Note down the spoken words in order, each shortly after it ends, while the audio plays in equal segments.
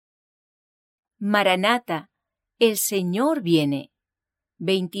Maranata, el Señor viene.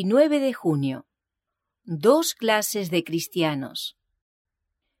 29 de junio. 2 clases de cristianos.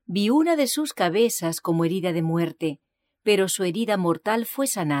 Vi una de sus cabezas como herida de muerte, pero su herida mortal fue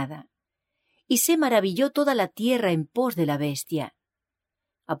sanada. Y se maravilló toda la tierra en pos de la bestia.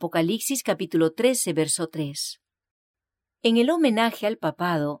 Apocalipsis capítulo 13, verso 3. En el homenaje al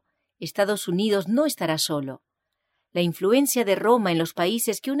papado, Estados Unidos no estará solo. La influencia de Roma en los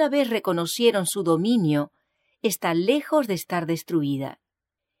países que una vez reconocieron su dominio está lejos de estar destruida.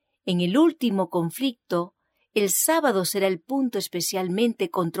 En el último conflicto, el sábado será el punto especialmente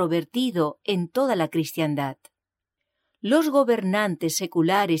controvertido en toda la cristiandad. Los gobernantes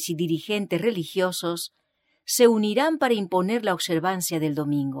seculares y dirigentes religiosos se unirán para imponer la observancia del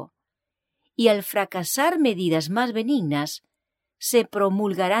domingo. Y al fracasar medidas más benignas, se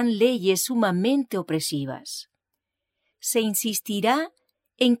promulgarán leyes sumamente opresivas. Se insistirá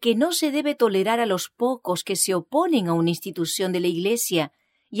en que no se debe tolerar a los pocos que se oponen a una institución de la Iglesia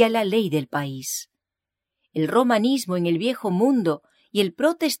y a la ley del país. El romanismo en el viejo mundo y el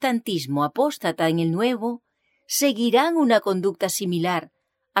protestantismo apóstata en el nuevo seguirán una conducta similar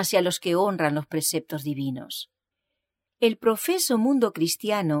hacia los que honran los preceptos divinos. El profeso mundo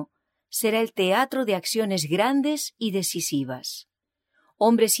cristiano será el teatro de acciones grandes y decisivas.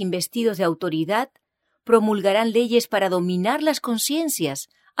 Hombres investidos de autoridad promulgarán leyes para dominar las conciencias,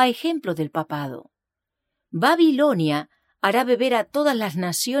 a ejemplo del papado. Babilonia hará beber a todas las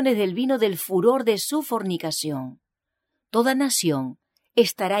naciones del vino del furor de su fornicación. Toda nación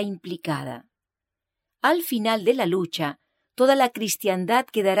estará implicada. Al final de la lucha, toda la cristiandad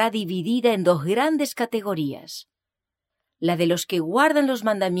quedará dividida en dos grandes categorías: la de los que guardan los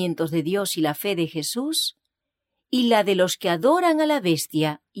mandamientos de Dios y la fe de Jesús, y la de los que adoran a la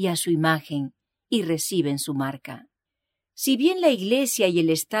bestia y a su imagen, y reciben su marca. Si bien la Iglesia y el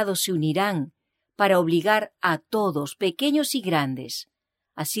Estado se unirán para obligar a todos, pequeños y grandes,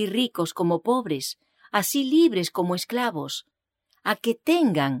 así ricos como pobres, así libres como esclavos, a que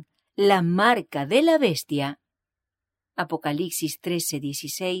tengan la marca de la bestia, Apocalipsis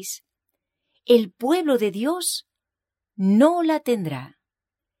 13:16, el pueblo de Dios no la tendrá.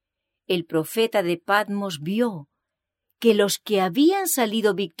 El profeta de Patmos vio que los que habían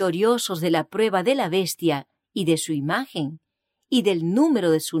salido victoriosos de la prueba de la bestia y de su imagen y del número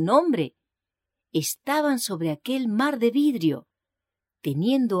de su nombre estaban sobre aquel mar de vidrio,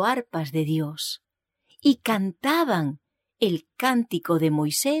 teniendo arpas de Dios, y cantaban el cántico de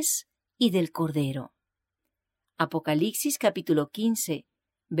Moisés y del Cordero. Apocalipsis capítulo 15,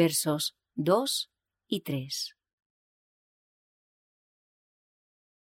 versos 2 y 3.